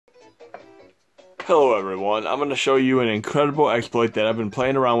Hello everyone, I'm going to show you an incredible exploit that I've been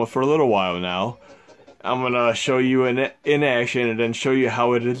playing around with for a little while now. I'm going to show you in action and then show you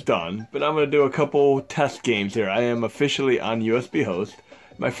how it is done. But I'm going to do a couple test games here. I am officially on USB host.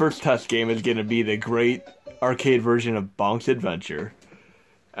 My first test game is going to be the great arcade version of Bonk's Adventure.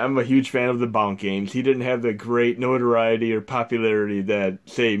 I'm a huge fan of the Bonk games. He didn't have the great notoriety or popularity that,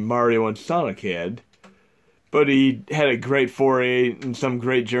 say, Mario and Sonic had. But he had a great foray and some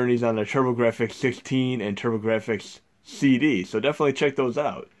great journeys on the TurboGrafx 16 and TurboGrafx CD, so definitely check those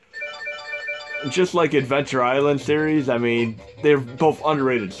out. Just like Adventure Island series, I mean, they're both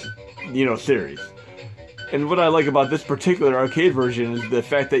underrated, series. And what I like about this particular arcade version is the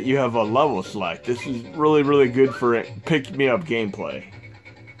fact that you have a level select. This is really, really good for pick-me-up gameplay.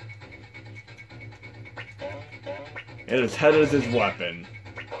 And his head is his weapon.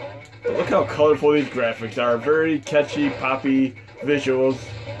 But look how colorful these graphics are. Very catchy, poppy visuals.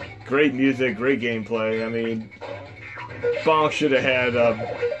 Great music, great gameplay. I mean, Bonk should have had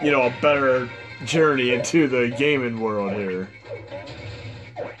a better journey into the gaming world here.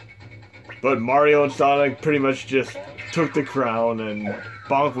 But Mario and Sonic pretty much just took the crown, and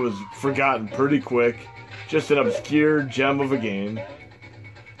Bonk was forgotten pretty quick. Just an obscure gem of a game.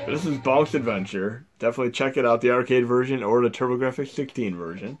 But this is Bonk's Adventure. Definitely check it out, the arcade version or the TurboGrafx 16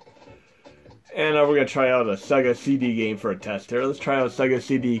 version. And we're going to try out a Sega CD game for a test here. Let's try out Sega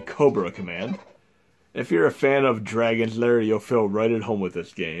CD Cobra Command. If you're a fan of Dragon's Lair, you'll feel right at home with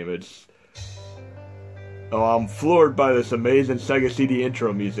this game. I'm floored by this amazing Sega CD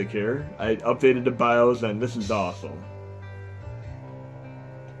intro music here. I updated the BIOS and this is awesome.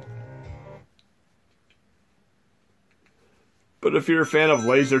 But if you're a fan of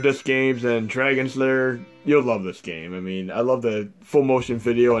Laserdisc games and Dragon's Lair, you'll love this game. I mean, I love the full motion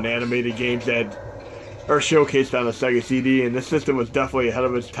video and animated games that are showcased on the Sega CD, and this system was definitely ahead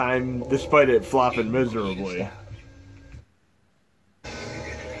of its time, despite it flopping miserably. Okay,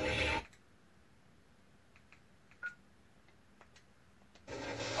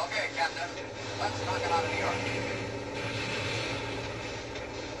 Captain. Let's knock it out of New York.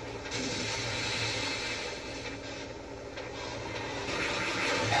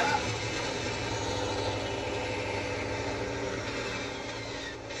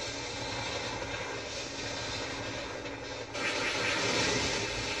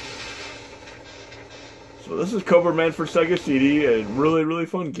 So this is Cobra Man for Sega CD, a really, really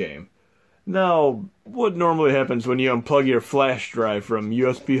fun game. Now, what normally happens when you unplug your flash drive from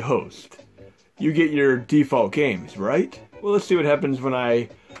USB host? You get your default games, right? Well, let's see what happens when I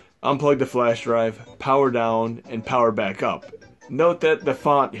unplug the flash drive, power down, and power back up. Note that the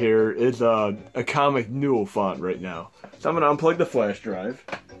font here is a Comic Newell font right now. So I'm going to unplug the flash drive.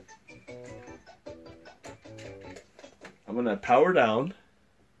 I'm going to power down.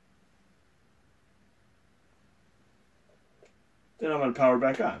 Then I'm going to power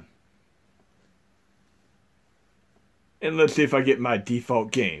back on. And let's see if I get my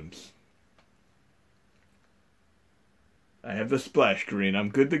default games. I have the splash screen. I'm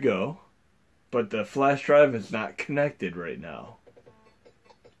good to go. But the flash drive is not connected right now.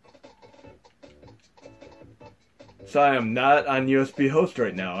 So I am not on USB host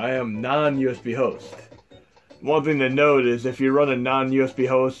right now. I am non-USB host. One thing to note is if you run a non-USB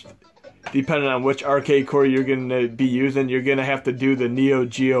host, depending on which arcade core you're going to be using, you're going to have to do the Neo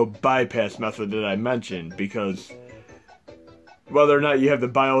Geo bypass method that I mentioned, because whether or not you have the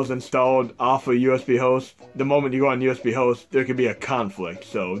BIOS installed off a USB host, the moment you go on USB host, there could be a conflict.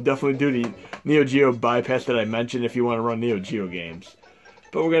 So definitely do the Neo Geo bypass that I mentioned if you want to run Neo Geo games.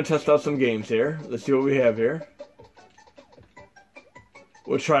 But we're going to test out some games here. Let's see what we have here.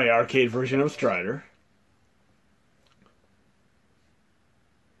 We'll try arcade version of Strider.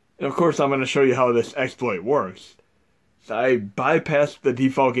 And of course, I'm going to show you how this exploit works. So I bypassed the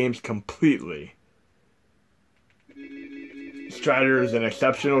default games completely. Strider is an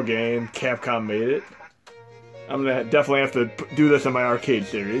exceptional game. Capcom made it. I'm going to definitely have to do this in my arcade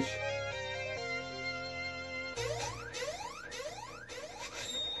series.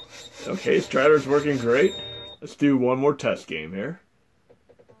 Okay, Strider's working great. Let's do one more test game here.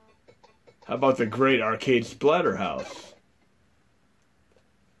 How about the great arcade Splatterhouse?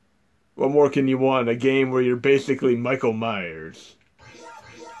 What more can you want? A game where you're basically Michael Myers.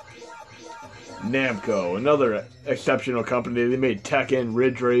 Namco, another exceptional company. They made Tekken,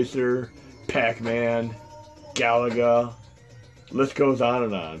 Ridge Racer, Pac-Man, Galaga. List goes on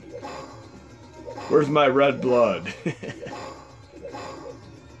and on. Where's my red blood?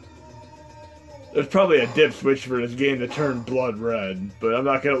 There's probably a dip switch for this game to turn blood red, but I'm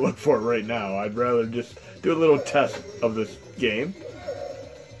not going to look for it right now. I'd rather just do a little test of this game.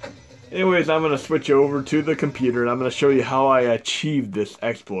 Anyways, I'm going to switch over to the computer and I'm going to show you how I achieved this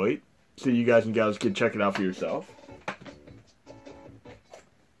exploit, so you guys and gals can check it out for yourself.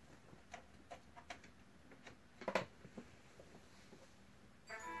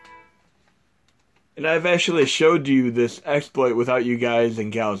 And I've actually showed you this exploit without you guys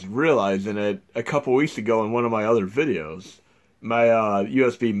and gals realizing it a couple weeks ago in one of my other videos. My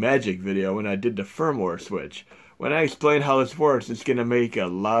USB Magic video when I did the firmware switch. When I explain how this works, it's going to make a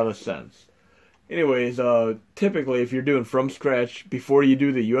lot of sense. Anyways, typically if you're doing from scratch, before you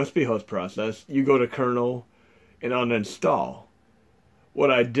do the USB host process, you go to kernel and uninstall. What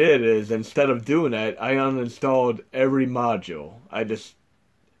I did is, instead of doing that, I uninstalled every module. I just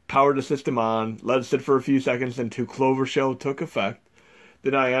powered the system on, let it sit for a few seconds until Clover Shell took effect.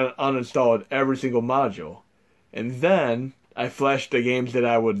 Then I uninstalled every single module. And then I flashed the games that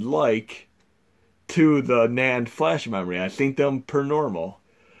I would like to the NAND flash memory. I synced them per normal.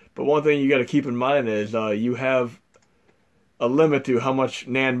 But one thing you got to keep in mind is you have a limit to how much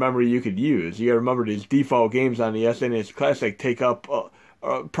NAND memory you could use. You got to remember these default games on the SNES Classic take up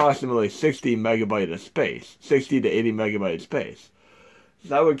approximately 60 megabytes of space, 60 to 80 megabytes of space.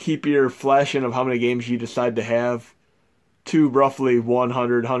 So I would keep your flashing of how many games you decide to have to roughly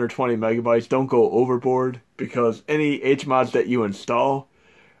 100, 120 megabytes. Don't go overboard, because any HMODs that you install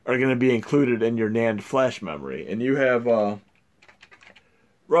are going to be included in your NAND flash memory. And you have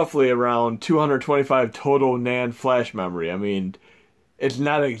roughly around 225 total NAND flash memory. I mean, it's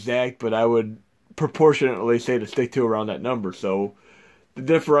not exact, but I would proportionately say to stick to around that number. So the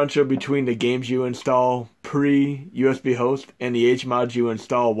differential between the games you install pre-USB host and the HMODs you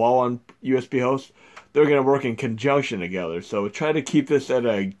install while on USB host, they're going to work in conjunction together. So try to keep this at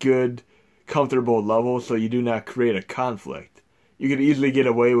a good, comfortable level so you do not create a conflict. You could easily get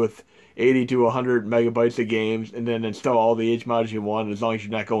away with 80 to 100 megabytes of games and then install all the HMODs you want, as long as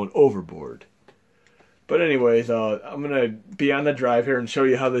you're not going overboard. But anyways, I'm going to be on the drive here and show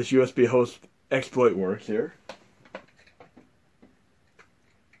you how this USB host exploit works here.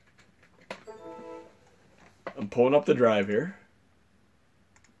 I'm pulling up the drive here.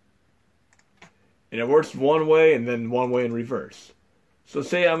 And it works one way and then one way in reverse. So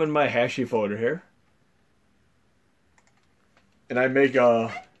say I'm in my Hashy folder here. And I make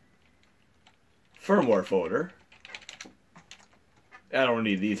a firmware folder. I don't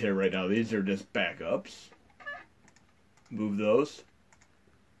need these here right now. These are just backups. Move those.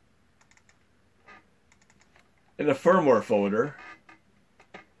 In the firmware folder,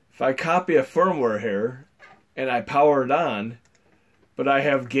 if I copy a firmware here and I power it on, but I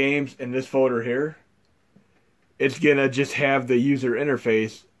have games in this folder here, it's gonna just have the user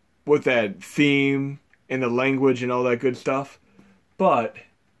interface with that theme and the language and all that good stuff. But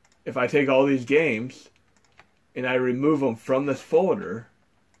if I take all these games and I remove them from this folder,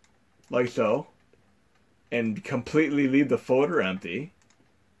 like so, and completely leave the folder empty,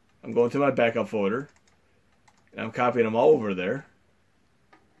 I'm going to my backup folder and I'm copying them all over there.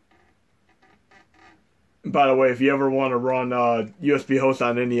 By the way, if you ever want to run USB host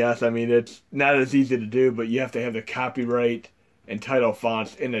on NES, I mean, it's not as easy to do, but you have to have the copyright and title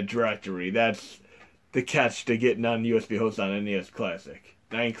fonts in a directory. That's the catch to getting on USB host on NES Classic.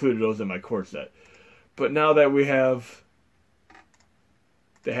 I included those in my core set. But now that we have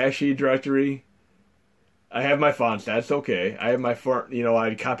the Hashy directory, I have my fonts. That's okay. I have my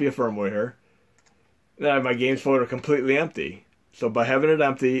I copy a firmware here. Then I have my games folder completely empty. So by having it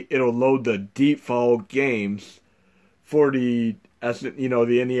empty, it'll load the default games for the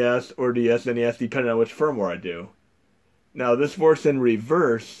the NES or the SNES, depending on which firmware I do. Now this works in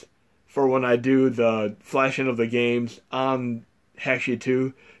reverse for when I do the flashing of the games on Hashy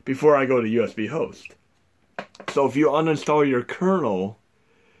 2 before I go to USB host. So if you uninstall your kernel,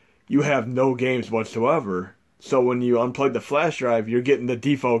 you have no games whatsoever. So when you unplug the flash drive, you're getting the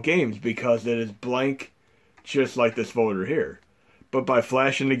default games because it is blank, just like this folder here. But by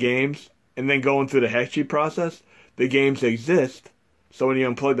flashing the games and then going through the Hashy process, the games exist. So when you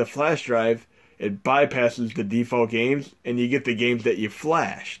unplug the flash drive, it bypasses the default games and you get the games that you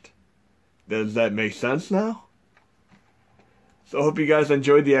flashed. Does that make sense now? So I hope you guys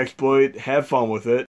enjoyed the exploit. Have fun with it.